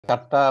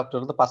চারটা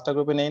টোটাল তো 5টা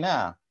গ্রুপে নেই না,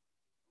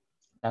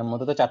 তার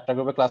মধ্যে তো 4টা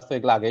গ্রুপে ক্লাস তো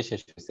এগুলো আগেই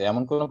শেষ হয়েছে,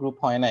 এমন কোনো গ্রুপ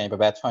হয় নাই বা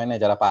ব্যাচ হয় নাই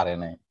যারা পারে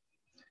নাই,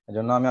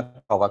 এজন্য আমি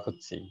অবাক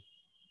হচ্ছি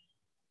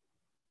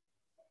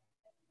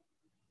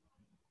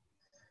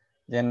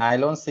যে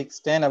নাইলন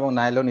 610 এবং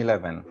নাইলন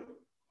 11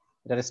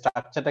 এটার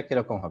স্ট্রাকচারটা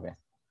কিরকম হবে।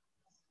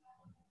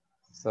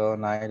 সো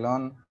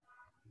নাইলন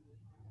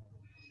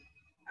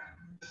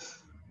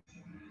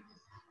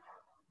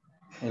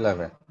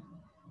 11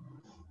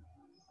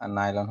 আর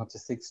নাইলন হচ্ছে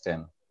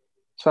 610।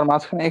 স্যার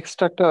মাঝখানে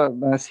এক্সট্রা একটা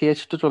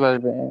CH2 চলে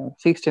আসবে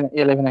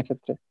 11 এর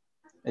ক্ষেত্রে।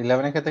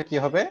 11 এর ক্ষেত্রে কি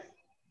হবে?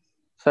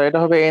 স্যার এটা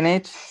হবে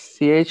NH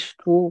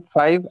CH2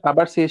 5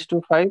 আবার CH2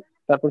 5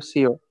 তারপর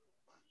CO,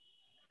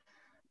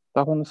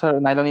 তখন স্যার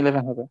নাইলন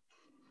 11 হবে।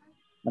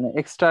 মানে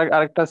এক্সট্রা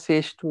আরেকটা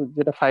CH2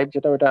 যেটা 5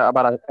 যেটা ওটা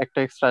আবার একটা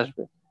এক্সট্রা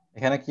আসবে।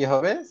 এখানে কি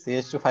হবে?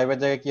 CH2 5 এর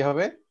জায়গায় কি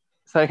হবে?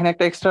 স্যার এখানে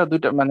একটা এক্সট্রা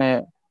দুইটা মানে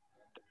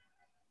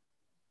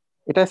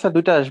এটা স্যার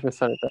দুইটা আসবে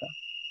স্যার, এটা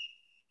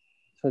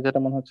স্যার যেটা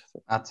মনে হচ্ছে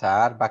স্যার। আচ্ছা,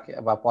 আর বাকি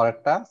বা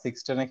পরেরটা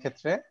 610 এর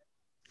ক্ষেত্রে?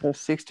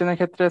 16 এর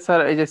ক্ষেত্রে স্যার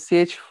এই যে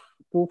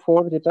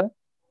CH24 যেটা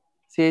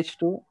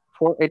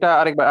CH24 এটা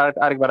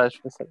আরেকবার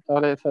আসবে স্যার,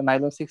 তাহলে স্যার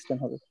নাইলন 610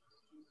 হবে।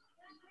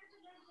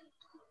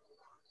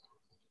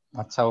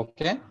 আচ্ছা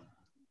ওকে,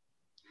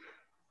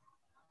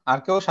 আর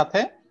কেউ সাথে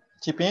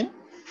চিপিন?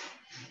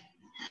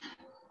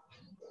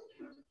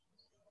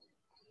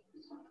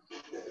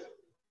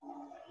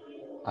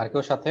 আর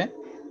কেউ সাথে?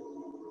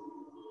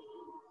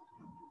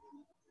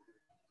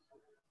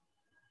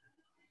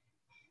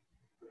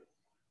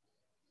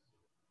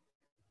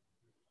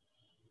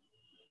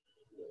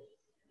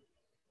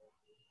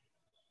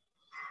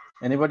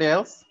 Anybody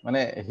else?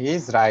 মানে হি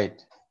ইজ রাইট,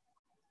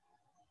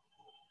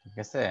 ঠিক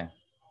আছে,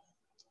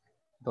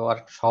 তো আর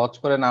সহজ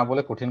করে না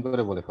বলে কঠিন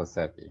করে বলে ফেলছে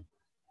আর কি।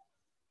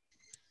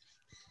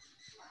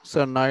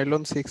 স্যার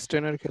নাইলন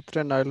 610 এর ক্ষেত্রে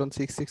নাইলন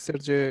 66 এর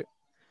যে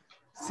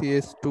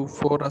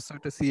CS24 আছে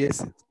ওটা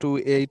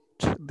CS28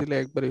 দিলে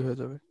একবারই হয়ে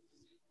যাবে।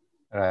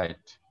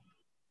 রাইট,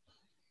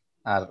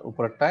 আর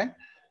উপরেরটায়?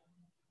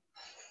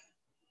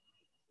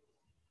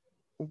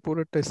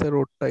 উপরেরটাই স্যার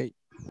ওরটাই।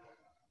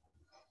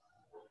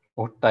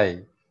 ওরটাই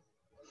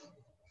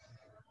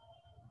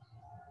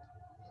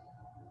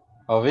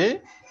হবে?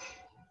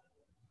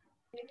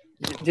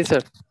 জি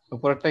স্যার।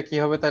 উপরেরটা কি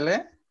হবে তাহলে?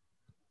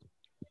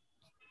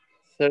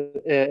 স্যার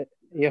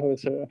ইয়ে হবে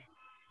স্যার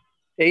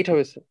 8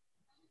 হবে স্যার।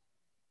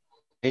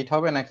 8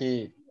 হবে নাকি?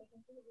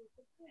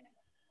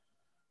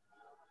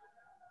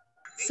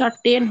 স্যার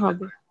 10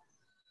 হবে।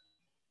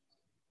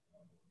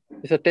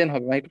 স্যার 10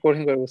 হবে, আমি একটু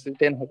কঠিন করে বলছি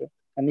 10 হবে,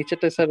 আর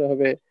নিচেরটা স্যার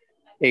হবে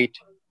 8।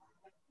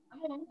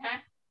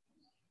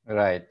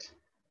 রাইট,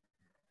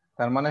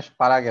 তার মানে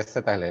পারা গেছে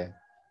তাহলে।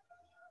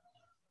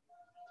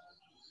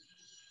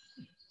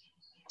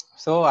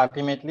 সো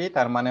আলটিমেটলি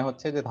তার মানে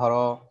হচ্ছে যে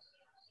ধরো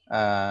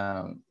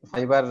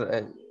ফাইবার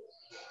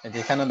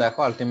যেখানে দেখো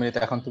আলটিমেটলি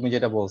এখন তুমি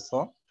যেটা বলছো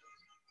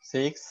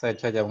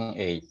 6 এবং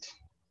 8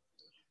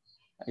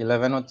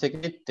 11 হচ্ছে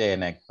কি 10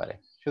 একবারে।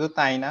 শুধু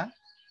তাই না,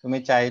 তুমি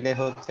চাইলে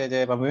হচ্ছে যে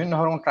বা বিভিন্ন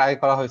ধরনের ট্রাই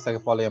করা হয়েছে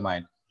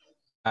পলিয়ামাইড।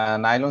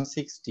 নাইলন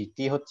 60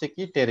 টি হচ্ছে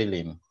কি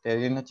টেরিলিন,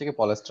 টেরিলিন হচ্ছে কি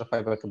পলিস্টার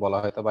ফাইবারকে বলা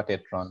হয়তো বা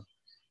টেট্রন।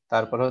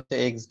 তারপর হচ্ছে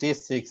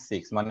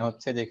XD66 মানে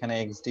হচ্ছে যেখানে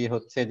XD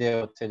হচ্ছে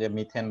যে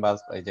মিথেন বা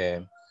এই যে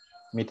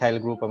মিথাইল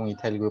গ্রুপ এবং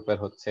ইথাইল গ্রুপের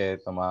হচ্ছে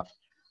তোমার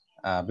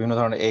বিভিন্ন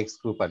ধরনের এক্স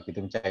গ্রুপ আর কি,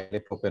 তুমি চাইলে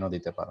প্রোপেনও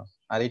দিতে পারো।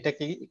 আর এটা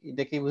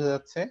কি বোঝা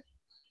যাচ্ছে?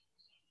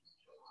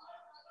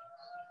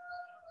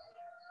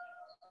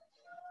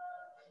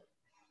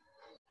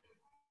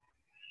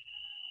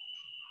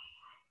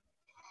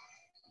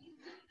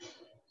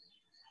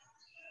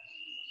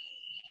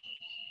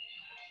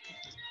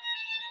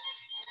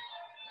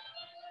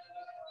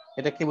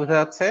 এটা কি বোঝা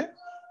যাচ্ছে?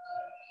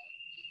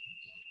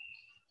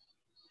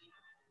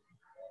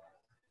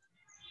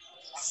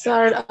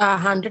 স্যার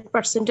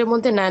 100% এর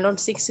মধ্যে নাইলন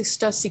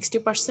 66টা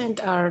 60%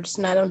 আর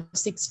নাইলন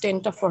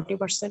 610টা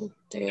 40%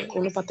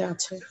 অনুপাতে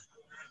আছে।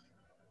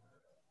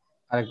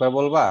 আরেকবার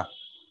বলবা?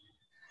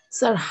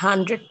 স্যার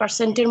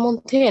 100% এর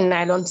মধ্যে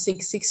নাইলন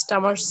 66টা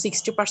আমার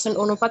 60%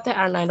 অনুপাতে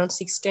আর নাইলন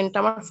 610টা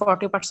আমার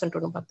 40%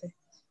 অনুপাতে।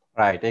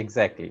 Right,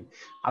 exactly.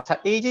 আচ্ছা,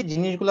 এই যে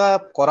জিনিসগুলা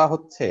করা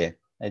হচ্ছে,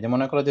 এই যে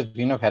মনে করো যে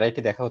বিভিন্ন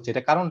ভ্যারাইটি দেখা হচ্ছে,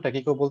 এটা কারণটা কি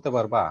কেউ বলতে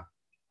পারবা?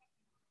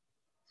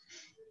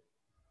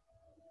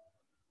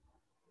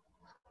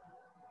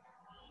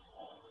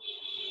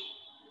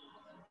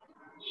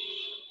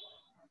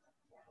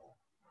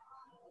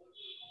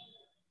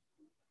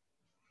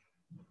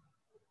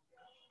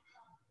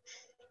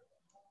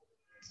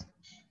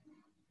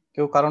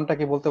 কেউ কারণটা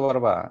কি বলতে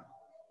পারবা?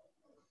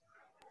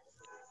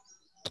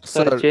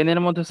 স্যার স্যার চেনের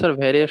মধ্যে স্যার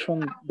ভেরিয়েশন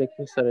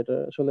দেখতে স্যার, এটা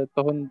আসলে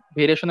তখন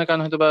ভেরিয়েশনের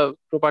কারণে হয়তো বা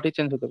প্রপার্টি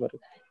চেঞ্জ হতে পারে।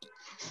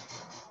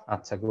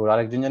 আচ্ছা গুড,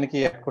 আরেকজন জানি কি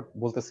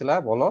বলতেছিলা,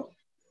 বলো।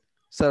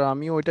 স্যার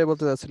আমি ওইটাই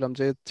বলতে চাচ্ছিলাম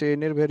যে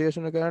চেইনের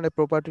ভেরিয়েশনের কারণে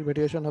প্রপার্টির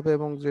ভেরিয়েশন হবে,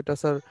 এবং যেটা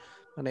স্যার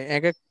মানে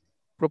এক এক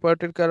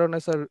প্রপার্টির কারণে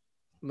স্যার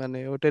মানে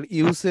ওটার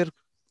ইউজের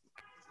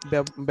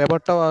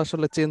ব্যবহারটাও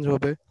আসলে চেঞ্জ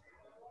হবে।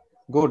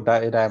 Good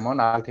diamond.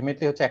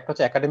 আলটিমেটলি হচ্ছে একটা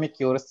হচ্ছে একাডেমিক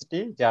কিউরিওসিটি,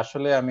 যে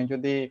আসলে আমি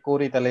যদি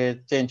করি তাহলে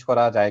চেঞ্জ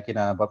করা যায়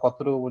কিনা বা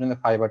কতটুকু পর্যন্ত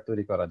ফাইবার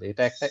তৈরি করা যায়,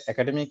 এটা একটা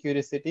একাডেমিক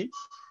কিউরিওসিটি।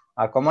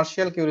 আর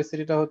কমার্শিয়াল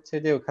কিউরিওসিটিটা হচ্ছে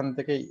যে ওখান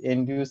থেকে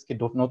এন্ড ইউজ কি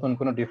নতুন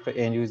কোনো ডিফারেন্ট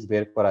এন্ড ইউজ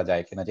বের করা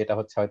যায় কিনা, যেটা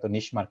হচ্ছে হয়তো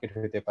নিশ মার্কেট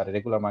হইতে পারে,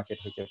 রেগুলার মার্কেট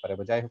হইতে পারে,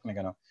 বা যাই হোক না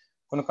কেন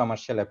কোনো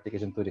কমার্শিয়াল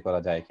অ্যাপ্লিকেশন তৈরি করা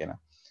যায় কিনা।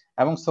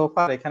 এবং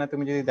সোফার এখানে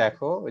তুমি যদি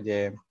দেখো যে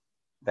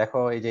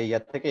এই যে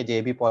ইয়ার থেকে যে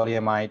এবি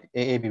পলিয়ামাইড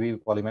এবিবি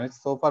পলিমাইড,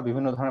 সোফার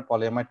বিভিন্ন ধরনের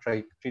পলিয়ামাইড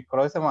ট্রিট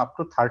করা হয়েছে এবং আপ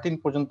টু 13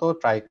 পর্যন্ত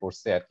ট্রাই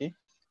করছে আর কি।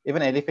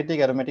 ইভেন এলিফেটিক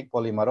অ্যারোমেটিক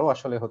পলিমারও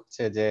আসলে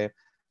হচ্ছে যে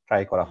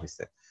ট্রাই করা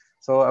হয়েছে।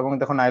 সো এবং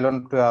দেখো nylon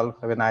 12,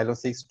 nylon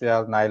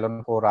 612, nylon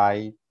 4i,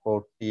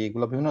 4t,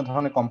 এগুলো বিভিন্ন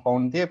ধরনের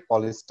কম্পাউন্ড দিয়ে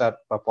পলিস্টার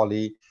বা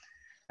পলি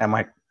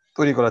অ্যামাইড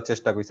তৈরি করার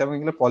চেষ্টা করছে। এবং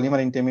এগুলো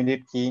পলিমার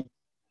ইন্টারমিডিয়েট কি,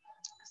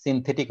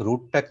 সিনথেটিক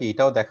রুটটা কি,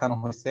 এটাও দেখানো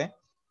হয়েছে।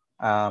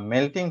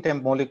 মেল্টিং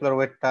মলিকুলার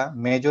ওয়েটটা,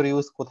 মেজর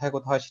ইউজ কোথায়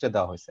কোথায় হয় সেটা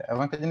দেওয়া হয়েছে।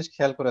 এবং একটা জিনিস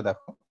খেয়াল করে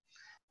দেখো,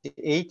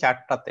 এই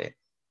চার্টটাতে,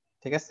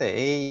 ঠিক আছে,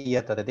 এই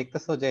ইয়াটাতে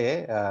দেখতেছো যে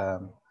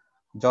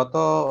যত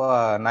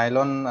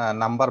নাইলন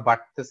নাম্বার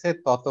বাড়তেছে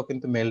তত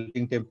কিন্তু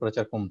মেল্টিং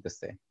টেম্পারেচার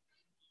কমতেছে।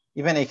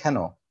 ইভেন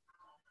এখানেও,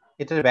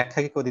 এটার ব্যাখ্যা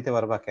কি কেউ দিতে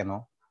পারবা কেন?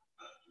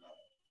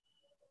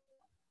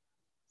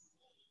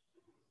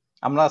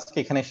 আমরা আজকে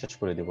এখানে শেষ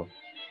করে দেব।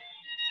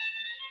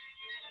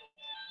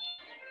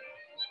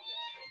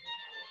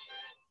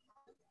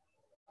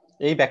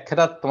 এই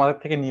ব্যাখ্যাটা তোমাদের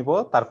থেকে নিব,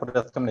 তারপরে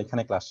আজকে আমরা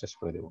এখানে ক্লাস শেষ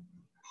করে দেব।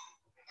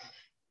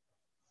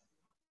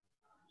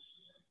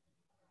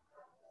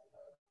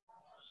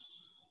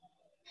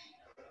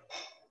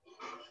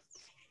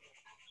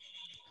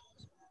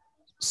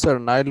 স্যার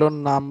নাইলন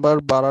নাম্বার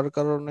বাড়ার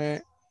কারণে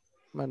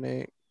মানে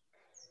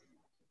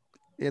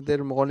এদের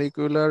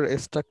মলিকুলার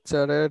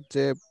স্ট্রাকচারের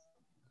যে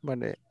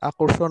মানে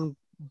আকর্ষণ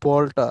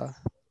বলটা,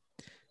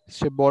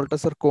 সে বলটা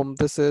স্যার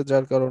কমতেছে,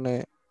 যার কারণে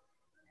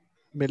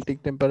মেল্টিং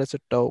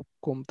টেম্পারেচারটাও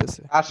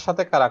কমতেছে। কার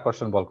সাথে কার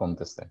আকর্ষণ বল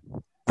কমতেছে?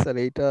 স্যার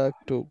এইটা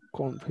একটু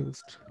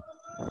কনফিউজড।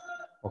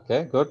 ওকে,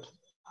 গুড,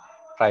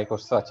 ট্রাই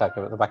করছো। আচ্ছা,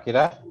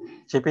 বাকিরা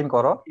চিপ ইন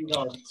করো।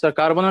 স্যার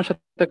কার্বনের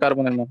সাথে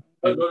কার্বনের মধ্যে।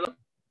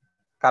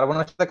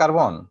 কার্বনের সাথে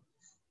কার্বন,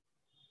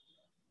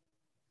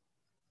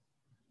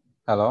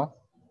 হ্যালো,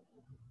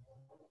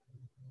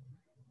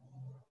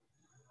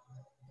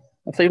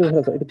 আচ্ছা এটা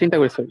ধরো স্যার, এটা চিন্তা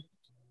করি স্যার।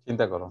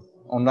 চিন্তা করো।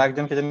 অন্য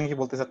একজনকে জানি কি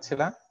বলতে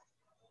চাচ্ছিলা?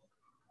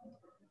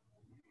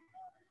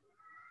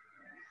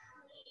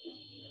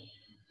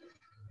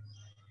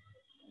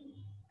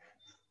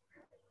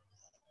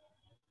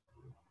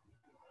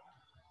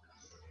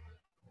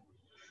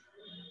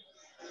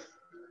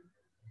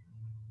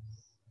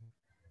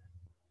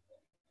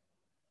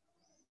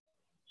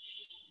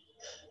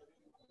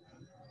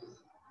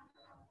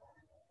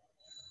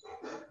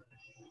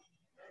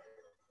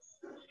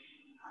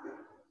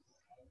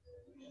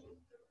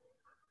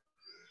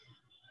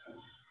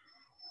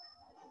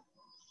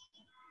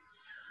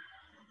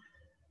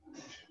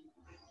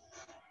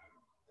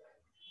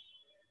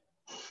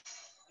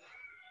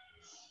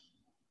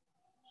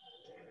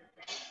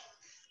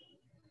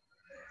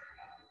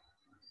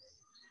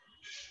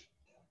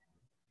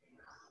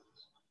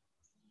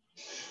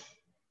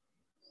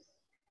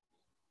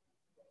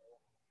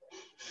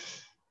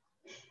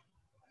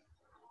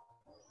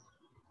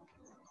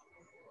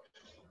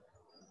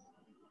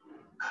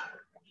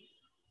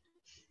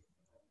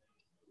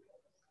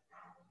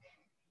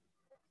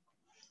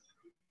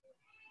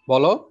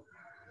 বলো।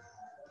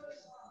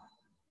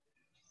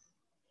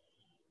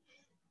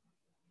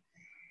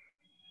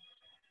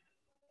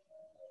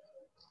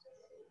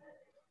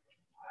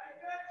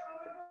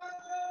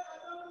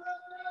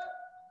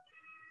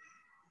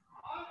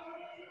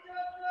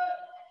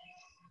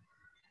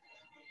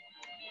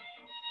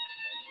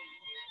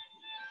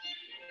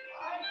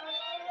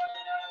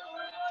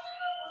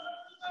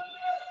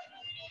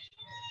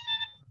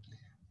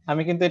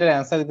 আমি কিন্তু এটার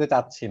অ্যান্সার দিতে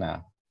চাচ্ছি না,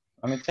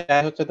 আমি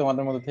চাই হচ্ছে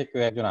তোমাদের মধ্যে থেকে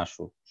কেউ একজন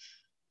আসুক।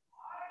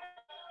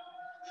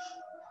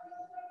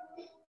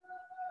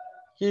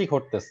 কি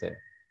ঘটতেছে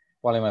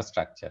পলিমার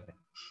স্ট্রাকচারে?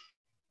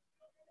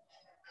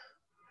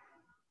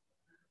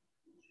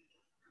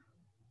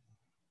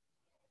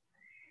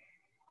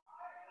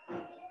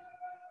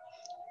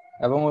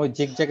 এবং ওই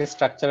জিগজ্যাগ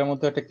স্ট্রাকচারের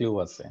মধ্যে একটা ক্লু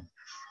আছে।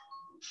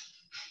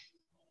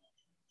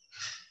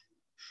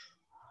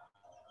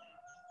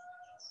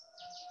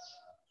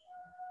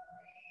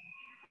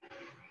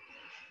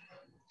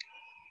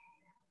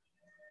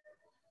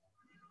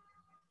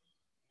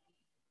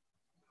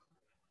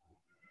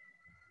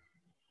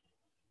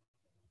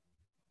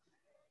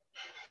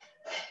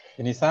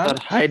 নিশান, স্যার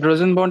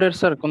হাইড্রোজেন বন্ডের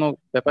স্যার কোনো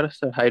ব্যাপার আছে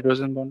স্যার?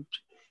 হাইড্রোজেন বন্ড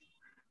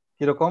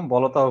কিরকম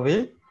বলো তো অভি?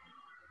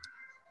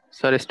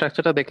 স্যার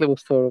স্ট্রাকচারটা দেখলে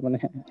বুঝতে পারবো, মানে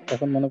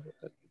এখন মনে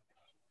পড়ছে।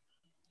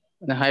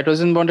 মানে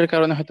হাইড্রোজেন বন্ডের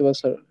কারণে হয়তো বা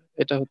স্যার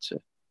এটা হচ্ছে।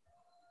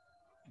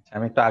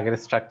 আমি একটু আগের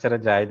স্ট্রাকচারে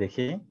যাই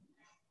দেখি।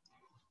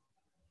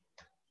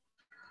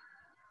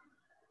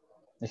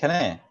 এখানে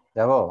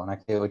যাব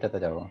নাকি ওইটাতে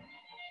যাব?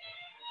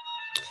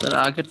 স্যার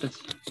আগেরটা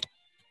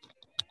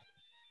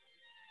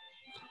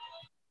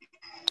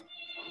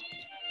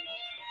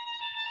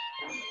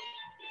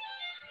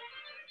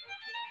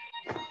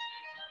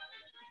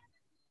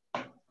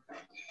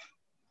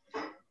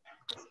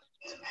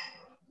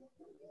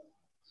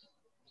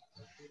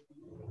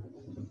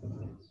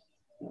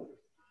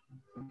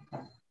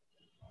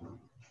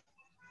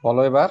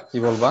বলো এবার কি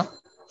বলবা?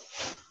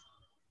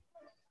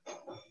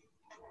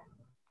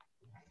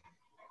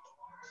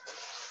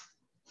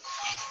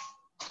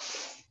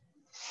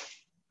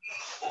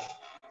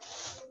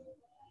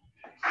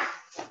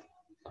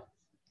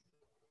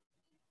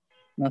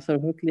 না স্যার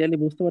ক্লিয়ারলি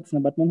বুঝতে পারছি না,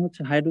 বাট মনে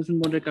হচ্ছে হাইড্রোজেন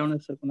বন্ডের কারণে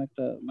স্যার কোনো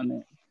একটা মানে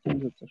চেঞ্জ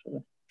হচ্ছে আসলে।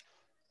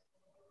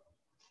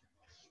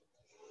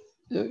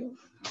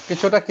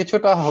 কিছুটা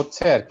কিছুটা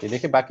হচ্ছে আর কি,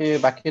 দেখি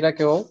বাকিরা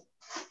কেউ।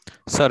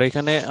 স্যার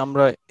এখানে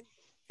আমরা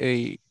এই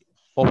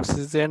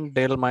অক্সিজেন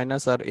ডেল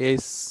মাইনাস আর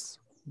এইচ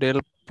ডেল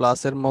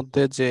প্লাসের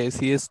মধ্যে যে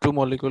সিএস2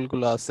 মলিকিউল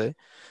গুলো আছে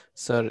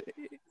স্যার,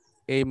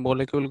 এই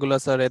মলিকিউল গুলো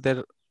স্যার এদের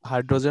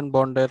হাইড্রোজেন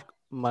বন্ডের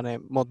মানে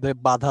মধ্যে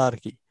বাধা আর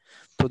কি।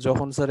 তো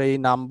যখন স্যার এই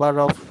নাম্বার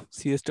অফ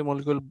সিএস2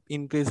 মলিকিউল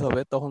ইনক্রিজ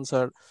হবে তখন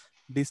স্যার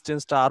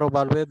ডিসটেন্সটা আরো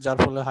বাড়বে, যার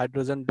ফলে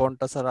হাইড্রোজেন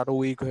বন্ডটা স্যার আরো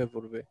উইক হয়ে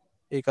পড়বে,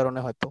 এই কারণে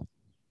হয়তো।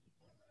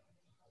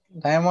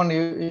 ডায়মন্ড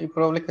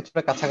প্রবাবলি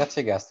কিছুটা কাছাকাছি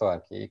গেছো আর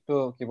কি, একটু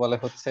কি বলে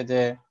হচ্ছে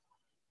যে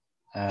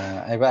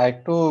এবার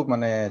একটু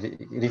মানে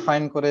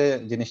রিফাইন করে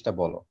জিনিসটা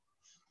বলো।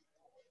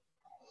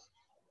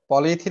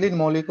 পলিইথিলিন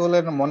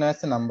মলিকিউলের মনে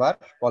আছে নাম্বার?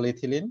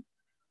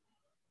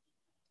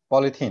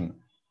 পলিথিন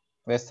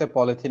ওয়েসে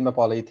পলিথিন বা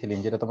পলিইথিলিন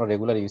যেটা তোমরা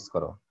রেগুলার ইউজ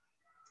করো,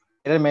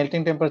 এর মেল্টিং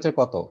টেম্পারেচার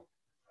কত?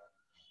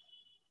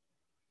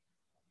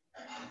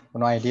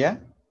 কোনো আইডিয়া?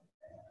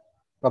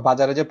 বা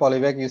বাজারে যে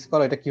পলিব্যাগ ইউজ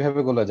করো এটা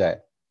কিভাবে গলে যায়,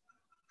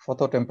 কত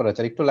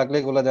টেম্পারেচার? একটু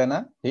লাগলেই গলে যায় না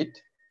হিট?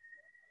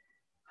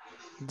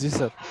 জি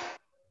স্যার।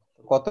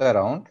 কত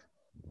অ্যারাউন্ড?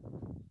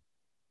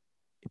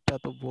 এটা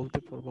তো বলতে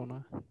পারবো না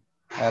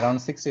অ্যারাউন্ড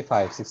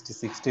 65, 60,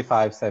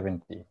 65,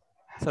 70।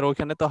 স্যার,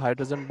 ওইখানে তো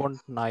হাইড্রোজেন বন্ড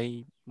নাই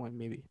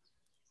মেবি।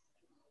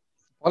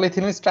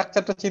 পলিথিনের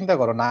স্ট্রাকচারটা চিন্তা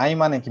করো, নাই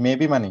মানে কি,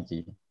 মেবি মানে কি?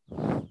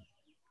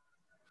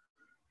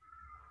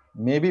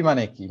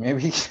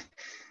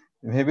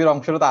 মেবির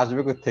অংশটা তো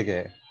আসবে কোথা থেকে?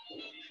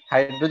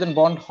 হাইড্রোজেন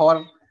বন্ড হওয়ার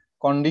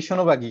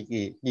কন্ডিশনও বা কি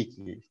কি কি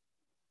কি?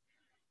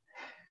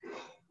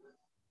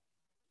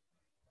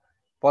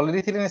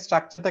 পলিইথিলিনের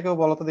স্ট্রাকচারটা কেউ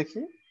বলো তো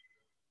দেখি।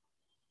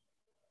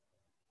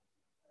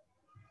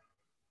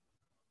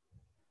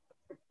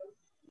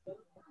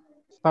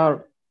 Sir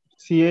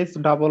CH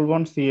double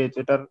bond CH,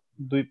 এটার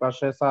দুই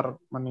পাশে স্যার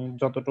মানে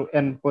যতটুকু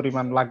এন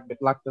পরিমাণ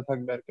লাগতে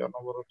থাকবে আর কি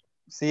অনবরত।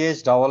 সিএইচ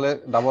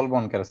ডাবল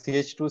বন্ড কেন?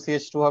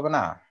 সিএইচ টু হবে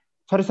না?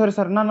 সরি সরি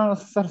স্যার, না না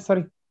স্যার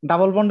সরি,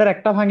 ডাবল বন্ডের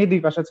একটা ভাঙি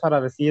দুই পাশে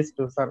ছড়াবে সিএইচ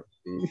টু স্যার,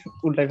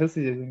 উল্টাই ফেলছি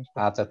যে জিনিসটা।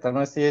 আচ্ছা, তার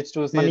মানে সিএইচ টু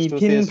মানে CH two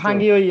ethene CH two.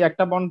 ভাঙি ওই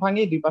একটা বন্ড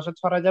ভাঙি দুই পাশে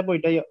ছড়া যাবে,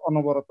 ওইটাই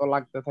অনবরত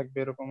লাগতে থাকবে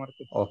এরকম আর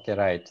কি। ওকে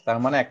রাইট, তার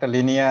মানে একটা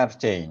লিনিয়ার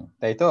চেইন,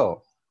 তাই তো?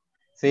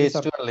 জি সিএইচ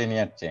স্যার। টু আর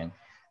লিনিয়ার চেইন।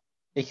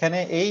 এখানে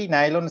এই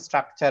নাইলন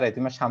স্ট্রাকচারে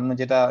তোমার সামনে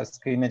যেটা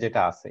স্ক্রিনে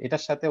যেটা আছে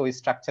এটার সাথে ওই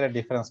স্ট্রাকচারের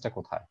ডিফারেন্সটা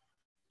কোথায়?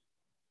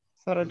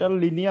 স্যার এটা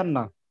লিনিয়ার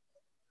না।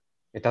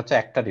 এটা হচ্ছে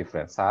একটা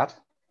ডিফারেন্স। আর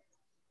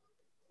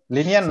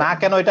লিনিয়ার না স্যার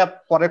কেন এটা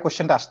পরের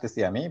কোশ্চেনটা আসতেছি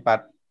আমি,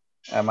 বাট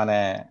মানে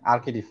আর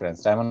কি ডিফারেন্স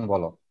ডায়মন্ড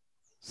বলো।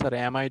 স্যার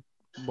অ্যামাইড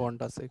বন্ড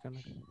আছে এখানে।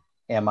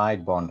 অ্যামাইড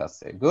বন্ড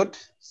আছে, গুড।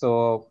 সো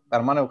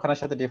তার মানে ওখানের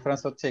সাথে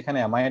ডিফারেন্স হচ্ছে এখানে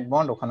অ্যামাইড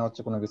বন্ড, ওখানে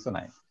হচ্ছে কোনো কিছু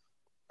নাই।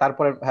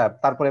 তারপরে হ্যাঁ,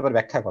 তারপরে এবার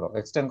ব্যাখ্যা করো,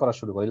 এক্সটেন্ড করা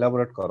শুরু করো,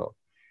 ইলাবোরেট করো।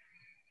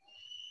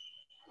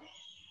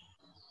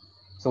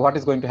 So what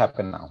is going to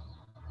happen now?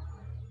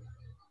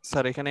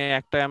 Sir এখানে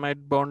একটা অ্যামাইড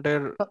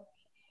বন্ডের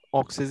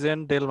অক্সিজেন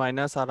ডেল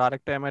মাইনাস আর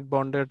আরেকটা অ্যামাইড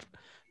বন্ডের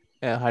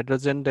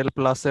হাইড্রোজেন ডেল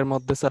প্লাস এর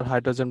মধ্যে স্যার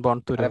হাইড্রোজেন বন্ড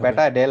তৈরি আরে হবে।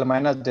 বেটা, ডেল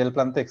মাইনাস ডেল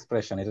প্লাস তো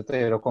এক্সপ্রেশন, এটা তো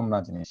এরকম না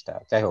জিনিসটা।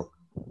 যাই হোক,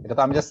 এটা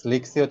তো আমি জাস্ট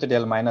লিখছি হচ্ছে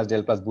ডেল মাইনাস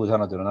ডেল প্লাস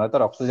বোঝানোর জন্য, নাহলে তো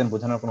অক্সিজেন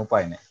বোঝানোর কোনো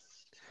উপায় নেই।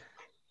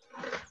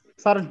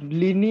 স্যার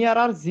লিনিয়ার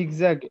আর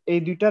জিগজ্যাগ এই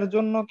দুইটার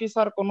জন্য কি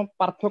স্যার কোনো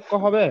পার্থক্য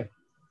হবে?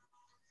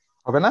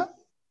 হবে না?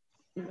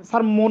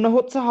 স্যার মনে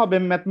হচ্ছে হবে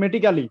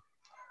ম্যাথমেটিক্যালি।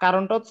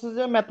 কারণটা হচ্ছে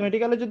যে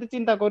ম্যাথমেটিক্যালি যদি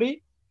চিন্তা করি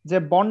যে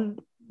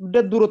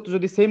বন্ডের দূরত্ব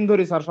যদি সেম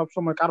ধরি স্যার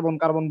সবসময়, কার্বন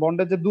কার্বন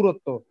বন্ডের যে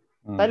দূরত্ব,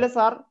 তাইলে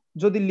স্যার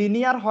যদি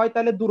লিনিয়ার হয়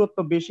তাহলে দূরত্ব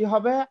বেশি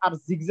হবে, আর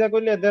জিগজ্যাগ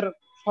হইলে এদের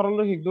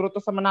সরলরৈখিক দূরত্ব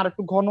স্যার মানে আর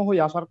একটু ঘন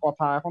হয়ে আসার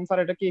কথা। এখন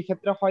স্যার এটা কি এই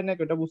ক্ষেত্রে হয়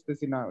নাকি এটা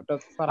বুঝতেছি না, এটা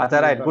স্যার আচ্ছা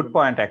আপনি রাইট, বলতে গুড পারবেন।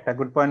 পয়েন্ট। একটা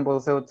গুড পয়েন্ট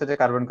বলছে হচ্ছে যে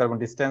কার্বন কার্বন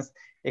ডিসটেন্স,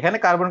 এখানে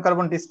কার্বন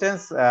কার্বন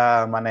ডিসটেন্স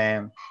মানে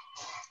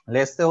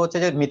লেসে হচ্ছে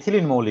যে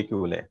মিথিলিন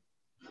মৌলিকিউলে,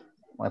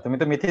 তুমি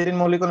তো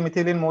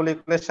মিথিলিন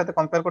মৌলিকুলের সাথে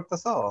কম্পেয়ার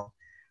করতেছো।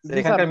 তো জি স্যার,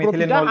 এখানকার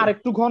মিথিলিন প্রতিটা আর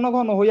একটু ঘন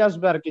ঘন হয়ে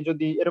আসবে আর কি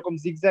যদি এরকম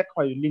জিগজ্যাগ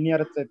হয়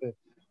লিনিয়ারের চাইতে।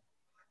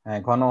 হ্যাঁ,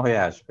 ঘন হয়ে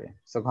আসবে।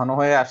 তো ঘন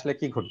হয়ে আসলে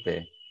কি ঘটবে?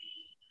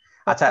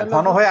 আচ্ছা, তাহলে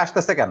ঘন হয়ে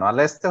আসতেছে কেন আর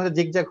লেসে হচ্ছে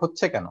জিগজ্যাগ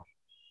হচ্ছে কেন?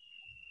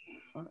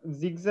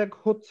 জিগজ্যাগ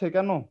হচ্ছে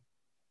কেন?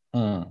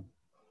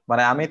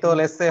 মানে আমি তো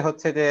লেসে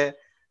হচ্ছে যে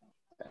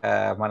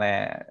মানে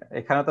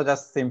এখানে তো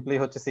জাস্ট সিম্পলি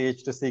হচ্ছে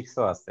CH2 6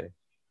 ও আছে,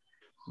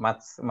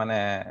 মানে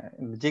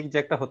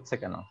জিগজ্যাগটা হচ্ছে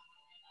কেন?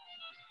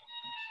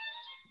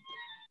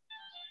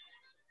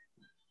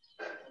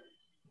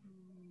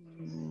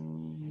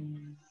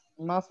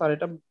 না স্যার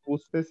এটা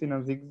বুঝতেছি না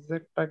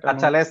জিগজ্যাগটা কেন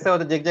আচ্ছা, হচ্ছে। লেসে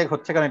ওদের জিগজ্যাগ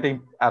হচ্ছে কেন এটা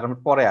আর আমি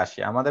পরে আসি,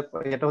 আমাদের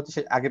এটা হচ্ছে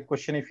আগের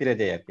কোশ্চেনই ফিরে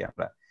যাই আর কি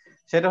আমরা।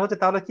 সেটা হচ্ছে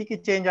তাহলে কি কি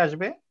চেঞ্জ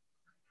আসবে?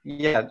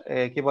 ইয়া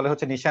কি বলে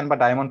হচ্ছে নিশান বা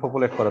ডায়মন্ড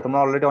পপুলেট করো,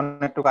 তোমরা অলরেডি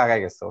অনেকটুকু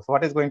আগায় গেছো। So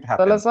what is going to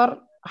happen? তাহলে স্যার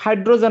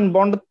হাইড্রোজেন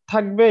বন্ড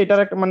থাকবে,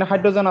 এটার একটা মানে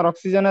হাইড্রোজেন আর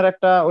অক্সিজেনের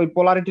একটা ওই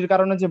পোলারিটির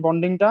কারণে যে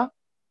বন্ডিংটা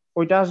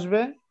ওইটা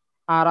আসবে।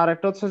 আর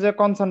আরেকটা হচ্ছে যে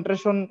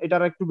কনসেন্ট্রেশন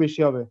এটার একটু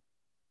বেশি হবে,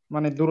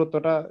 মানে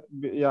দূরত্বটা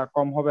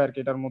কম হবে আর কি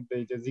এটার মধ্যে,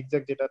 এই যে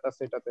জিগজ্যাগ যেটা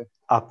আছে এটাতে।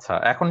 আচ্ছা,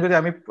 এখন যদি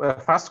আমি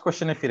ফার্স্ট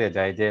কোশ্চেনে ফিরে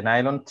যাই, যে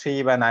নাইলন 3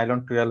 বা নাইলন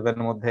 12 এর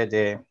মধ্যে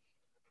যে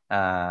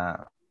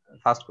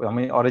ফার্স্ট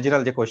আমি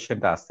অরিজিনাল যে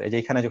কোশ্চেনটা আছে, এই যে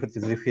এখানে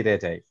যদি ফিরে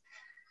যাই,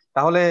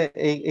 তাহলে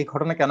এই এই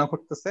ঘটনা কেন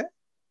ঘটতেছে?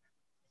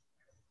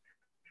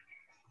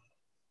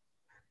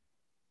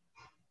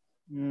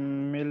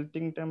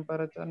 মেল্টিং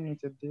টেম্পারেচার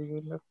নিচের দিকে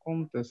গেলে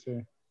কমতেছে।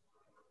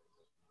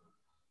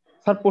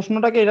 স্যার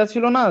প্রশ্নটা কি এটা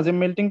ছিল না যে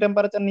মেল্টিং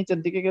টেম্পারেচার নিচের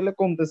দিকে গেলে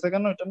কমতেছে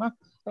কেন, এটা না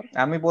স্যার?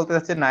 আমি বলতে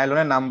চাচ্ছি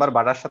নাইলনের নাম্বার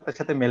বাড়ার সাথে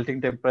সাথে মেল্টিং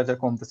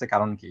টেম্পারেচার কমতেছে,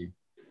 কারণ কি?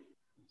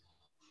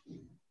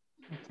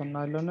 আচ্ছা,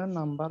 নাইলনের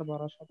নাম্বার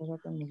বাড়ার সাথে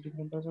সাথে মেল্টিং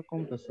টেম্পারেচার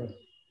কমতেছে।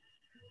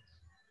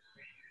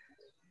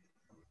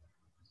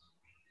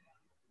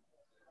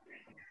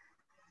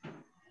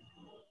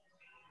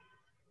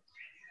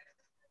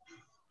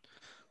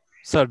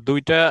 স্যার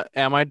দুইটা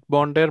অ্যামাইড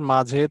বন্ডের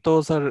মাঝে তো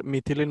স্যার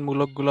মিথিলিন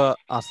মূলকগুলো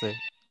আছে।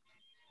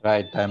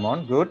 Right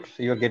diamond, good,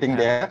 you are getting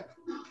হ্যাঁ, দেয়ার।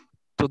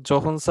 তো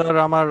যখন স্যার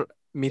আমার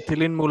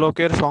মিথিলিন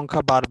মূলকের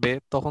সংখ্যা বাড়বে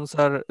তখন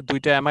স্যার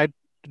দুইটা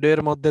অ্যামাইডের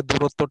মধ্যে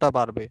দূরত্বটা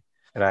বাড়বে,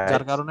 যার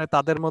রাইট, কারণে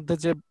তাদের মধ্যে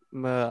যে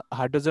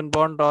হাইড্রোজেন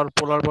বন্ড আর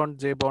পোলার বন্ড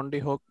যে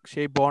বন্ডই হোক,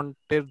 সেই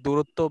বন্ডের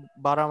দূরত্ব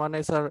বাড়া মানে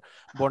স্যার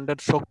বন্ডের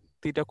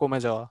শক্তিটা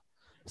কমে যাওয়া।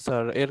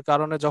 স্যার এর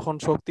কারণে যখন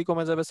শক্তি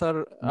কমে যাবে স্যার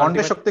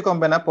বন্ডের শক্তি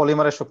কমবে না,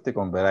 পলিমারের শক্তি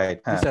কমবে। রাইট,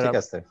 জি হ্যাঁ স্যার, ঠিক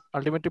আছে।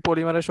 আলটিমেটলি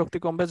পলিমারের শক্তি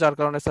কমবে, যার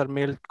কারণে স্যার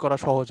মেল্ট করা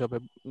সহজ হবে,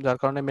 যার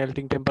কারণে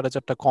মেল্টিং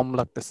টেম্পারেচারটা কম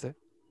লাগতেছে।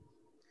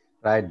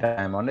 রাইট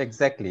ডায়মন্ড,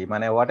 এক্স্যাক্টলি,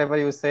 মানে what ever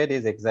you said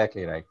is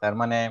exactly right. তার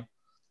মানে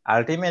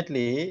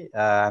আলটিমেটলি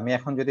আমি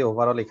এখন যদি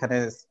ওভারঅল এখানে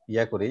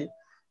ইয়া করি,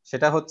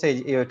 সেটা হচ্ছে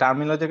এই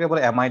টার্মিনোলজিকে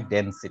বলে অ্যামাইড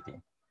ডেনসিটি।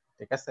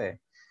 ঠিক আছে,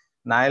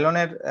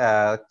 নাইলনের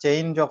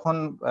চেইন যখন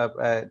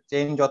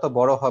চেইন যত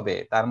বড় হবে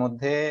তার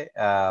মধ্যে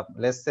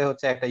লেসে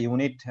হচ্ছে একটা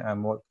ইউনিট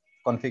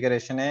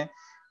কনফিগারেশনে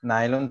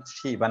নাইলন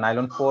 3 বা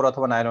নাইলন 4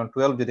 অথবা নাইলন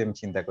 12 যদি আমি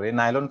চিন্তা করি,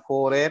 নাইলন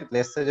 4 এর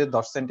লেসে যদি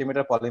 10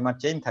 সেন্টিমিটার পলিমার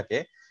চেইন থাকে,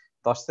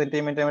 10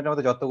 সেন্টিমিটারের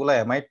মধ্যে যতগুলো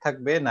অ্যামাইড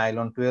থাকবে,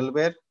 নাইলন 12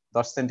 এর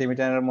 10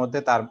 সেন্টিমিটারের মধ্যে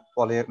তার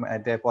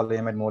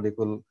পলিঅ্যামাইড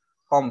মলিকুল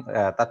কম,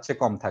 তার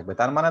চেয়ে কম থাকবে।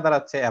 তার মানে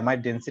দাঁড়াচ্ছে amide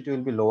density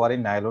will be lower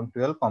in nylon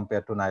 12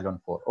 compare to nylon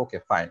 4। Okay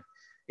fine,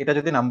 এটা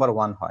যদি নাম্বার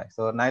 1 হয়।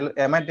 সো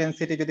অ্যামাইড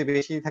ডেনসিটি যদি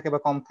বেশি থাকে বা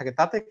কম থাকে,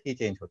 তাতে কি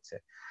চেঞ্জ হচ্ছে?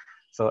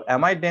 সো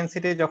অ্যামাইড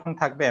ডেনসিটি যখন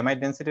থাকবে, অ্যামাইড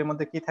ডেনসিটির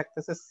মধ্যে কি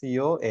থাকতেছে?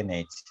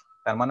 CONH।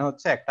 তার মানে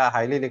হচ্ছে একটা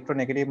হাইলি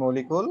ইলেকট্রোনেগেটিভ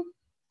মলিকুল।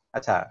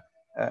 আচ্ছা,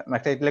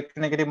 একটা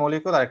ইলেকট্রোনেগেটিভ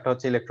মলিকুল আর একটা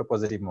হচ্ছে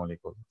ইলেকট্রোপজিটিভ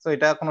মলিকুল। সো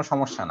এটা কোনো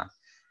সমস্যা না।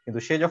 কিন্তু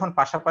সে যখন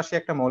পাশাপাশি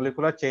একটা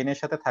মলিকুলার চেইনের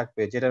সাথে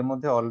থাকবে যেটার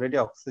মধ্যে অলরেডি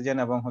অক্সিজেন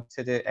এবং হচ্ছে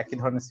যে একই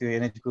ধরনের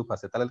CONH গ্রুপ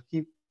আছে, তাহলে কি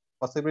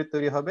পসিবিলিটি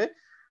তৈরি হবে?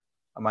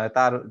 মানে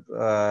তার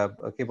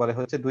কি বলে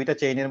হচ্ছে দুইটা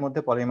চেইনের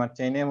মধ্যে, পলিমার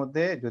চেইনের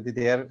মধ্যে যদি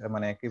দেয়ার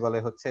মানে কি বলে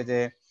হচ্ছে যে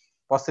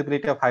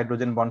পসিবিলিটি অফ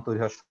হাইড্রোজেন বন্ড তৈরি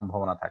হওয়ার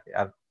সম্ভাবনা থাকে।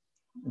 আর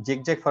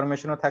জিগজ্যাগ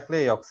ফরমেশনও থাকলে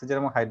এই অক্সিজেন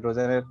এবং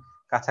হাইড্রোজেনের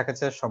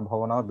কাছাকাছি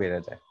সম্ভাবনাও বেড়ে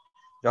যায়।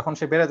 যখন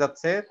সে বেড়ে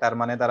যাচ্ছে, তার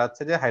মানে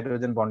দাঁড়াচ্ছে যে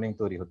হাইড্রোজেন বন্ডিং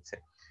তৈরি হচ্ছে।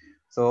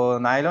 সো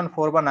নাইলন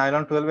 4 বা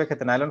নাইলন 12 এর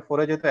ক্ষেত্রে, নাইলন 4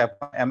 এ যেহেতু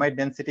অ্যামাইড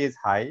ডেনসিটি ইজ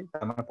হাই,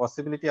 তার মানে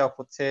পসিবিলিটি অফ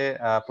হচ্ছে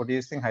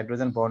producing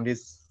hydrogen bond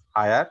is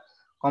higher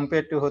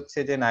compare to হচ্ছে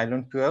যে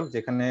নাইলন 12,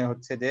 যেখানে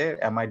হচ্ছে যে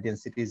amide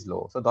density is low.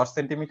 So 10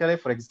 সেন্টিমিটারে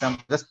for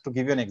example, just to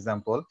give U an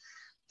example,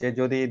 যে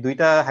যদি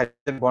দুইটা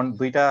হাইড্রোজেন বন্ড,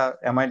 দুইটা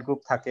অ্যামাইড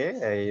গ্রুপ থাকে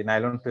এই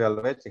নাইলন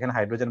 12 এ, যেখানে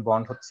হাইড্রোজেন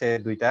বন্ড হচ্ছে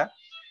দুইটা,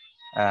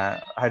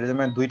 হাইড্রোজেন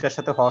দুইটার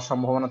সাথে হওয়ার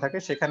সম্ভাবনা থাকে,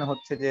 সেখানে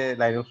হচ্ছে যে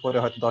নাইলন 4 এ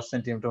হয়তো 10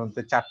 সেন্টিমিটার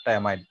মধ্যে 4টা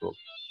অ্যামাইড গ্রুপ,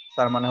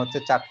 তার মানে হচ্ছে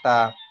 4টা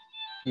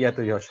ইয়া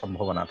তৈরি হওয়ার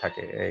সম্ভাবনা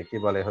থাকে, কি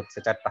বলে হচ্ছে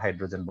 4টা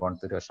হাইড্রোজেন বন্ড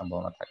তৈরি হওয়ার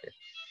সম্ভাবনা থাকে।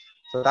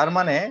 তো তার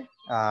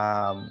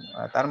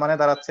মানে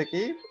দাঁড়াচ্ছে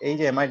কি, এই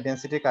যে অ্যামাইড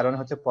ডেনসিটির কারণে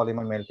হচ্ছে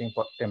পলিমার মেল্টিং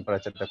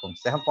টেম্পারেচারটা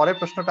কমছে। এখন পরের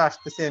প্রশ্নটা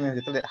আসতেছে, আমি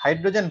তাহলে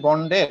হাইড্রোজেন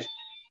বন্ডের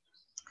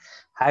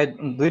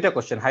দুইটা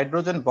কোশ্চেন,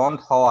 হাইড্রোজেন বন্ড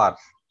হওয়ার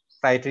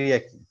ক্রাইটেরিয়া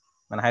কি,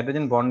 মানে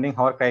হাইড্রোজেন বন্ডিং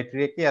হওয়ার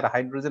ক্রাইটেরিয়া কি, আর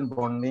হাইড্রোজেন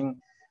বন্ডিং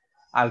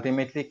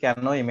আলটিমেটলি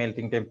কেন এই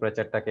মেল্টিং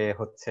টেম্পারেচারটাকে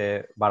হচ্ছে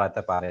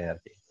বাড়াতে পারে আর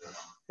কি,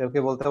 কেউ কি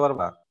বলতে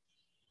পারবা?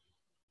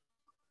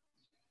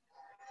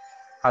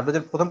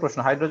 হাইড্রোজেন, প্রথম প্রশ্ন,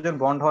 হাইড্রোজেন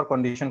বন্ড হওয়ার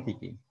কন্ডিশন কি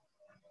কি?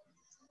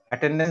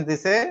 অ্যাটেন্ডেন্স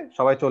দিছে,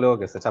 সবাই চলেও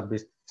গেছে,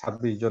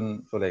 26 জন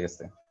চলে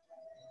গেছে,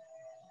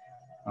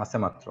 আছে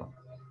মাত্র।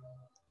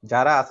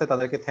 যারা আছে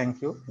তাদেরকে থ্যাংক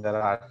ইউ, যারা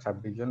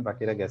 26 জন,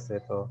 বাকিরা গেছে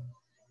তো।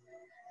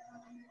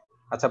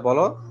 আচ্ছা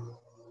বলো,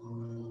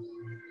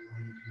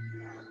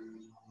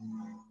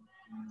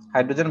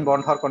 হাইড্রোজেন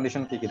বন্ড হওয়ার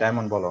কন্ডিশন কি কি?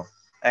 ডায়মন্ড বলো।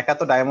 একা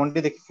তো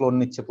ডায়মন্ডই দেখি ফ্লোর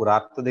নিচ্ছে পুরো,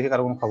 আর তো দেখি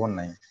কারো কোনো খবর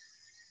নাই।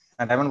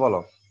 হ্যাঁ ডায়মন্ড বলো।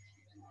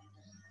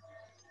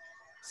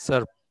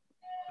 স্যার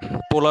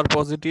পোলার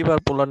পজিটিভ আর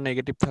পোলার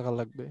নেগেটিভ থাকা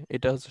লাগবে,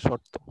 এটা হচ্ছে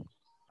শর্ত।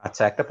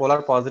 আচ্ছা, একটা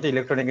পোলার পজিটিভ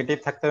ইলেকট্রোনেগেটিভ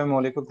থাকতে হবে,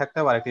 মলিকুল থাকতে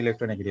হবে, আর একটা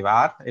ইলেকট্রোনেগেটিভ,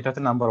 আর এটা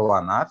হচ্ছে নাম্বার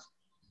 1। আর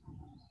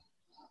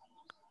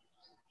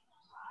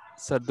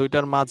স্যার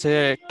দুইটার মাঝে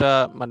একটা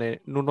মানে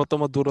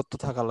ন্যূনতম দূরত্ব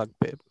থাকা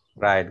লাগবে,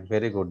 right,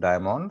 very good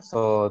diamond. So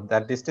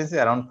that distance is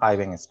around 5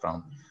 angstrom.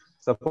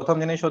 So প্রথম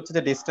জিনিস হচ্ছে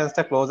যে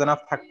ডিস্টেন্সটা ক্লোজ এনাফ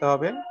থাকতে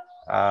হবে,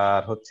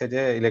 আর হচ্ছে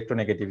যে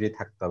ইলেকট্রোনেগেটিভিটি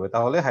থাকতে হবে,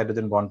 তাহলে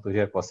হাইড্রোজেন বন্ড তৈরি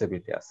হওয়ার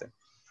পসিবিলিটি আছে।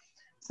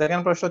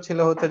 সেকেন্ড প্রশ্ন ছিল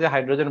হচ্ছে যে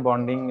হাইড্রোজেন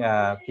বন্ডিং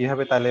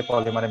কিভাবে তাহলে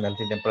পলিমারে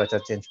মেল্টিং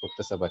টেম্পারেচার চেঞ্জ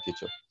করতেছে বা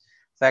কিছু।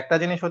 তো একটা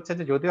জিনিস হচ্ছে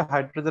যে যদিও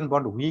হাইড্রোজেন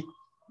বন্ড উইক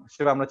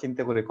হিসেবে আমরা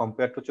চিন্তা করি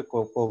compare to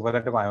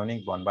covalent ionic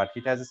bond, but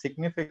it has a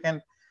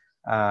significant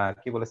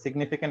কি বলে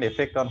সিগনিফিক্যান্ট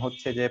এফেক্ট অন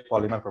হচ্ছে যে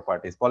পলিমার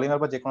প্রপার্টিজ, পলিমার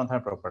বা যে কোনো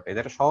ধরনের প্রপার্টিজ।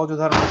 একটা সহজ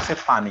উদাহরণ হচ্ছে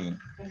পানি,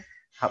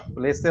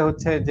 লেসে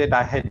হচ্ছে যে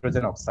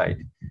ডাইহাইড্রোজেন অক্সাইড।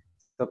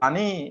 তো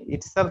পানি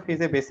itself is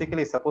a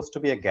basically suppose two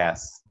B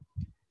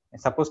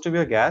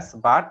A gas,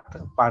 but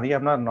পানি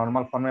আমরা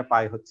নর্মাল ফর্মে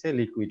পাই হচ্ছে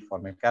লিকুইড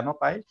ফর্মে। কেন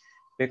পাই?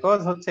 বিকজ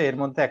হচ্ছে এর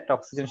মধ্যে একটা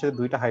অক্সিজেন সাথে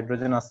দুইটা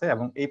হাইড্রোজেন আছে,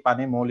 এবং এই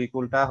পানি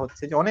মলিকুলটা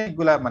হচ্ছে যে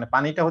অনেকগুলা, মানে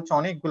পানিটা হচ্ছে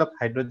অনেকগুলা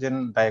হাইড্রোজেন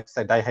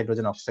ডাইঅক্সাইড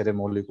ডাইহাইড্রোজেন অক্সাইডের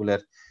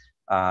মলিকুলের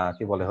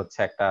কি বলে হচ্ছে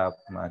একটা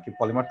কি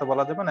পলিমার তো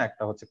বলা যাবে না,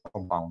 একটা হচ্ছে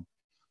কম্পাউন্ড।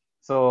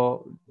 সো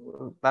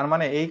তার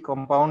মানে এই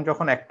কম্পাউন্ড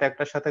যখন একটা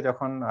একটার সাথে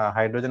যখন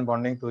হাইড্রোজেন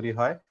বন্ডিং তৈরি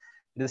হয়,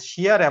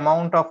 শিয়ার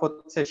অ্যামাউন্ট অফ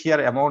হচ্ছে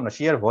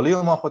শিয়ার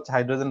ভলিউম অফ হচ্ছে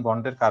হাইড্রোজেন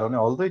বন্ডের কারণে,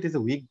 although it is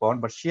a week bond,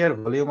 but shear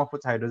volume of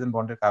হচ্ছে হাইড্রোজেন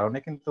বন্ডের কারণে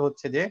কিন্তু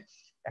হচ্ছে যে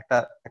একটা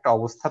একটা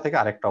অবস্থা থেকে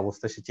আরেকটা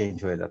অবস্থায় সে চেঞ্জ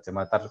হয়ে যাচ্ছে।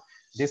 মানে তার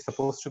it is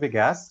suppose two B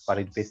gas, but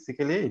it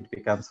basically it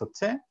becomes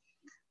হচ্ছে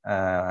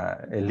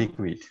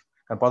লিকুইড।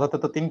 কারণ পদার্থ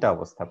তো তিনটা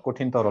অবস্থা,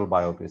 কঠিন, তরল,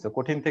 বায়বীয়।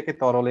 কঠিন থেকে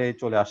তরলে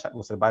চলে আসা,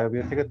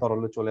 বায়বীয় থেকে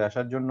তরলে চলে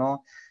আসার জন্য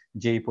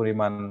যেই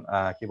পরিমাণ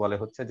কি বলে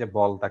হচ্ছে যে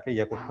বল তাকে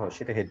ইয়ে করতে হয়,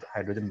 সেটা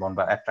হাইড্রোজেন বন্ড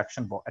বা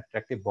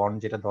অ্যাট্রাকটিভ বন্ড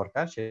যেটা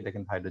দরকার, সেটা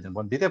কিন্তু হাইড্রোজেন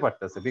বন্ড দিতে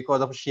পারতেছে because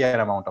of sheer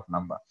amount of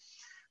number.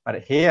 R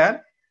hair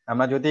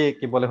আমরা যদি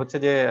কি বলে হচ্ছে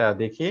যে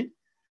দেখি,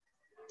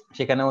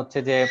 সেখানে হচ্ছে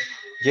যে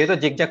যেহেতু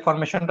জিগজ্যাগ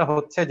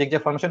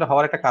ফরমেশনটা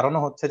হওয়ার একটা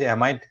কারণও হচ্ছে যে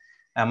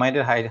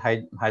অ্যামাইডের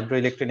হাইড্রো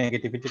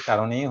ইলেকট্রোনেগেটিভিটির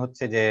কারণেই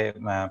হচ্ছে যে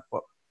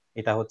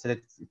এটা হচ্ছে যে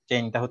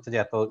চেইনটা হচ্ছে যে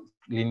এত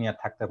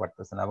লিনিয়ার থাকতে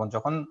পারতেছে না। এবং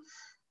যখন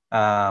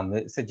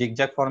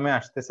জিগজ্যাগ ফর্মে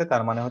আসতেছে,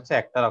 তার মানে হচ্ছে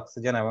একটা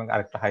অক্সিজেন এবং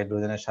আরেকটা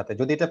হাইড্রোজেনের সাথে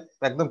যদি এটা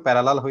একদম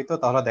প্যারালাল হইতো,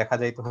 তাহলে দেখা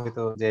যাইতো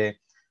হয়তো যে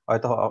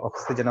হয়তো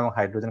অক্সিজেন এবং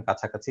হাইড্রোজেন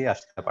কাছাকাছি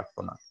আসতে পারতো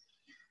না।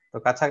 তো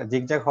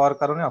জিগজ্যাগ হওয়ার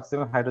কারণে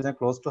অক্সিজেন হাইড্রোজেন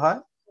ক্লোজ টু হয়,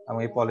 এবং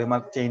এই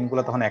পলিমার চেইন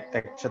গুলো তখন একটা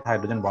একসাথে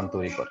হাইড্রোজেন বন্ড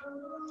তৈরি করে।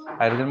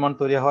 হাইড্রোজেন বন্ড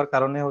তৈরি হওয়ার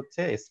কারণে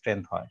হচ্ছে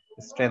স্ট্রেংথ হয়,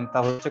 স্ট্রেংথটা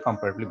হচ্ছে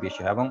কম্পারেটিভলি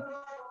বেশি হয়। এবং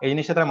এই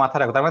জিনিসটা তারা মাথায়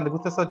রাখো। তার মানে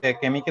বুঝতেছো যে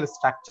কেমিক্যাল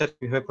স্ট্রাকচার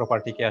কিভাবে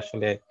প্রপার্টিকে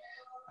আসলে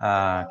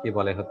কি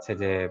বলে হচ্ছে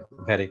যে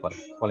ভ্যারি করে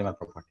পলিমার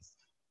প্রপার্টিজ।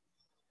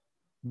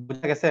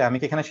 বুঝা গেছে? আমি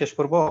কি এখানে শেষ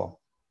করব?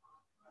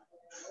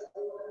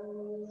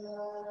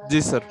 জি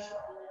স্যার।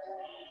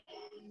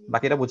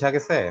 বাকিটা বুঝা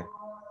গেছে?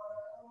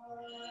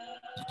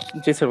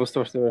 জি স্যার, বুঝতে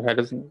পারছি।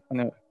 হাইড্রোজেন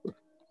মানে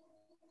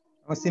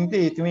সিম্পলি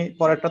তুমি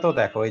পরেরটা তো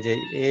দেখো, এই যে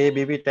এ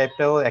বিবি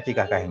টাইপটাও একই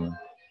কাহিনী।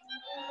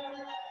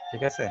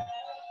 ঠিক আছে,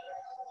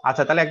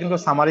 আচ্ছা তাহলে একদিন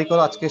করে সামারি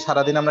করো আজকে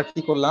সারাদিন আমরা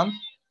কি করলাম।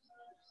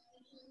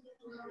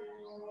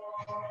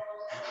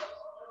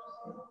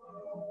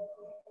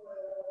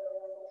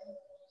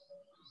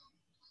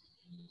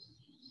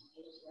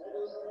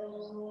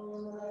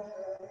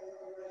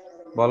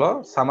 বলো,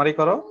 সামারি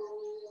করো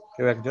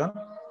কেউ একজন।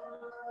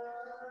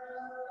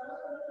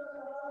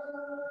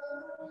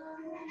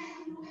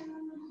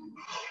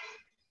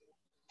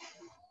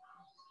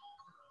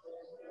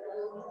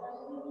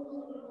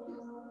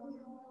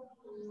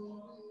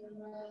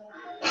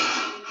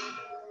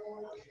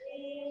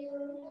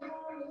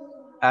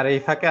 আর এই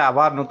ফাঁকে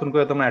আবার নতুন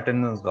করে তোমরা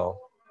অ্যাটেন্ডেন্স দাও,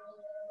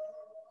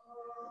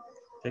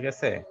 ঠিক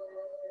আছে?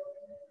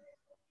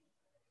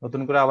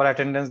 নতুন করে আবার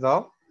অ্যাটেন্ডেন্স দাও।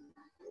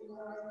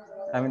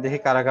 আমি দেখি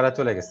কারা কারা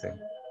চলে গেছে।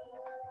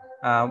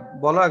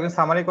 বলো, একজন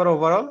সামারি করো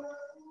ওভারঅল।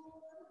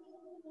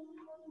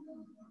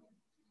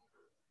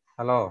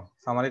 হ্যালো,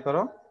 সামারি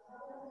করো।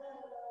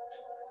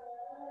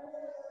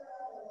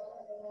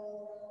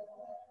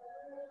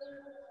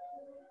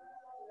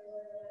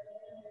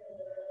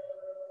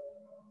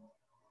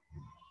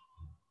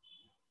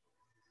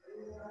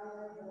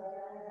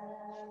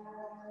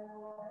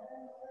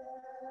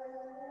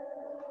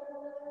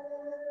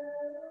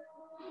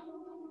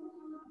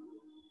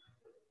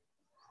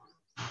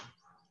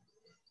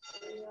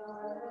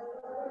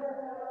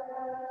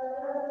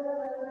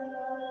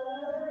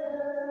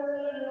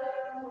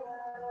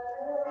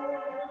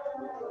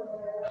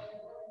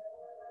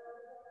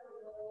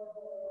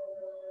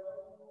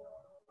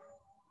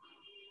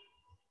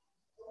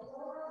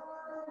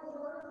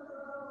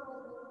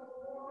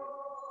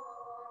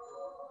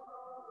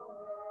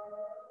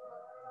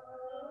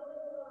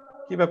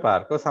 কি ব্যাপার,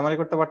 কেউ সামারি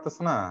করতে পারতেছ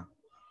না?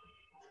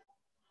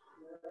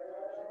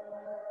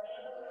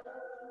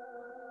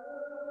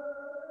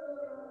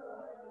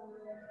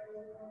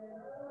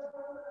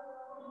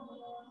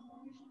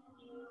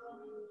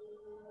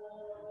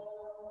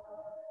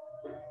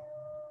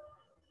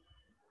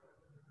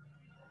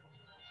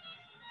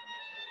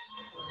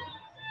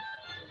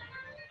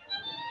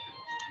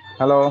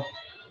 হ্যালো,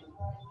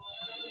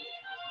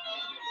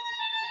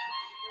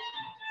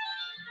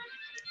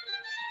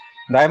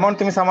 ডায়মন্ড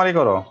তুমি সামারি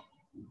করো।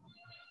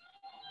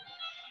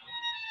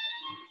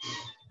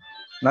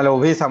 নাহলে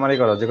অভি সামারি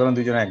করো, যে কোনো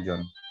দুইজন একজন।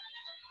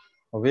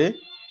 অভি।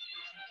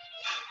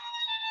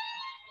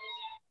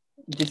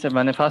 জি স্যার,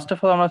 মানে ফার্স্ট অফ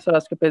অল আমরা স্যার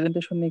আজকে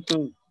প্রেজেন্টেশন নিয়ে একটু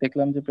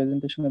দেখলাম, যে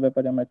প্রেজেন্টেশনের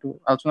ব্যাপারে আমরা একটু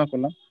আলোচনা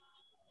করলাম।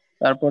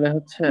 তারপরে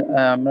হচ্ছে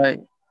আমরা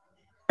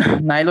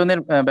নাইলনের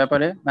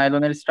ব্যাপারে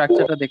নাইলনের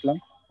স্ট্রাকচারটা দেখলাম,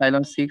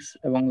 নাইলন 6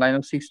 এবং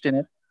নাইলন 610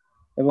 এর,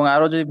 এবং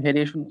আরো যে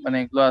ভেরিয়েশন মানে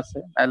এগুলো আছে,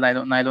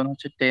 নাইলন নাইলন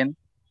হচ্ছে 10,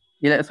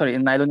 সরি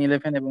নাইলন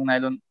 11 এবং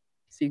নাইলন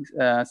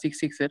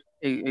 6 এর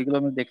এইগুলো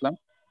আমরা দেখলাম।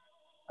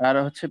 আর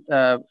হচ্ছে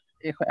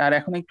আর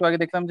এখন একটু আগে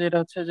দেখলাম যে এটা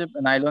হচ্ছে যে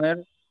নাইলনের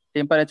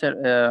টেম্পারেচার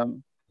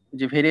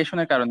যে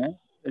ভেরিয়েশনের কারণে,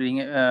 রিং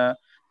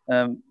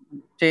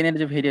চেইনের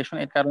যে ভেরিয়েশন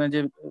এর কারণে যে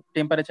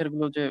টেম্পারেচার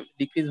গুলো যে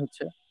ডিক্রিজ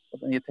হচ্ছে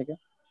ইয়ে থেকে,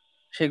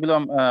 সেগুলো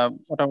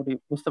মোটামুটি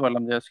বুঝতে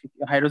পারলাম যে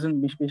হাইড্রোজেন,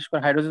 বিশেষ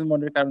করে হাইড্রোজেন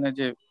বন্ডের কারণে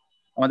যে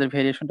আমাদের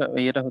ভেরিয়েশনটা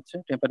ইয়েটা হচ্ছে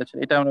টেম্পারেচার,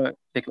 এটা আমরা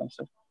দেখলাম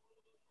স্যার।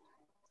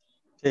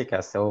 ঠিক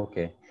আছে,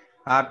 ওকে।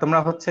 আর তোমরা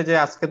হচ্ছে যে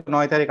আজকে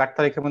 9 তারিখ 8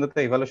 তারিখের মধ্যে তো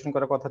ইভালুয়েশন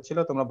করার কথা ছিল,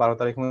 তোমরা 12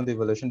 তারিখের মধ্যে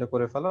ইভালুয়েশনটা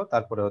করে ফেলো,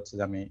 তারপরে হচ্ছে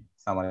যে আমি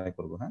সামারি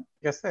করব। হ্যাঁ,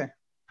 ঠিক আছে,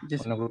 জি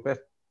অন্য গ্রুপে।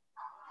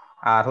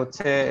 আর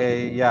হচ্ছে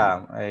এই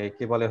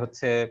কি বলে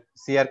হচ্ছে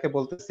সিআর কে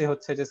বলতেছি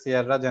হচ্ছে যে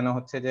সিআররা যেন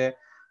হচ্ছে যে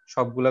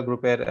সবগুলা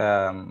গ্রুপের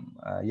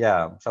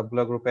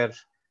সবগুলা গ্রুপের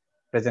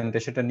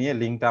প্রেজেন্টেশনটা নিয়ে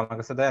লিংকটা আমার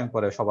কাছে দেয়, আমি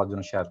পরে সবার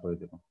জন্য শেয়ার করে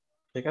দেব।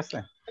 ঠিক আছে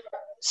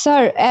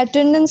স্যার,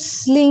 অ্যাটেন্ডেন্স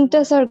লিংকটা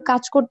স্যার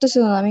কাজ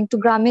করতেছিল না, আমি একটু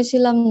গ্রামে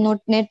ছিলাম,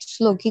 নেট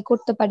স্লো, কি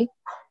করতে পারি?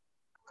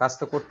 কাজ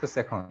তো করতেছে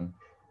এখন,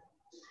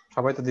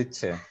 সবাই তো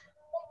দিচ্ছে।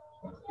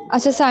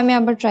 আচ্ছা স্যার, আমি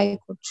আবার ট্রাই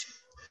করছি।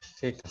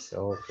 ঠিক আছে,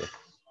 ওকে,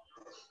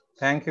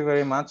 থ্যাংক ইউ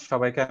ভেরি মাচ।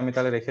 সবাইকে আমি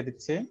তাহলে রেখে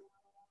দিচ্ছি।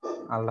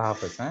 আল্লাহ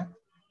হাফেজ। হ্যাঁ,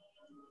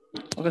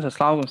 ওকে স্যার,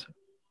 আসসালামু আলাইকুম স্যার।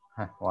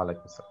 হ্যাঁ,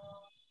 ওয়ালাইকুম আসসালাম।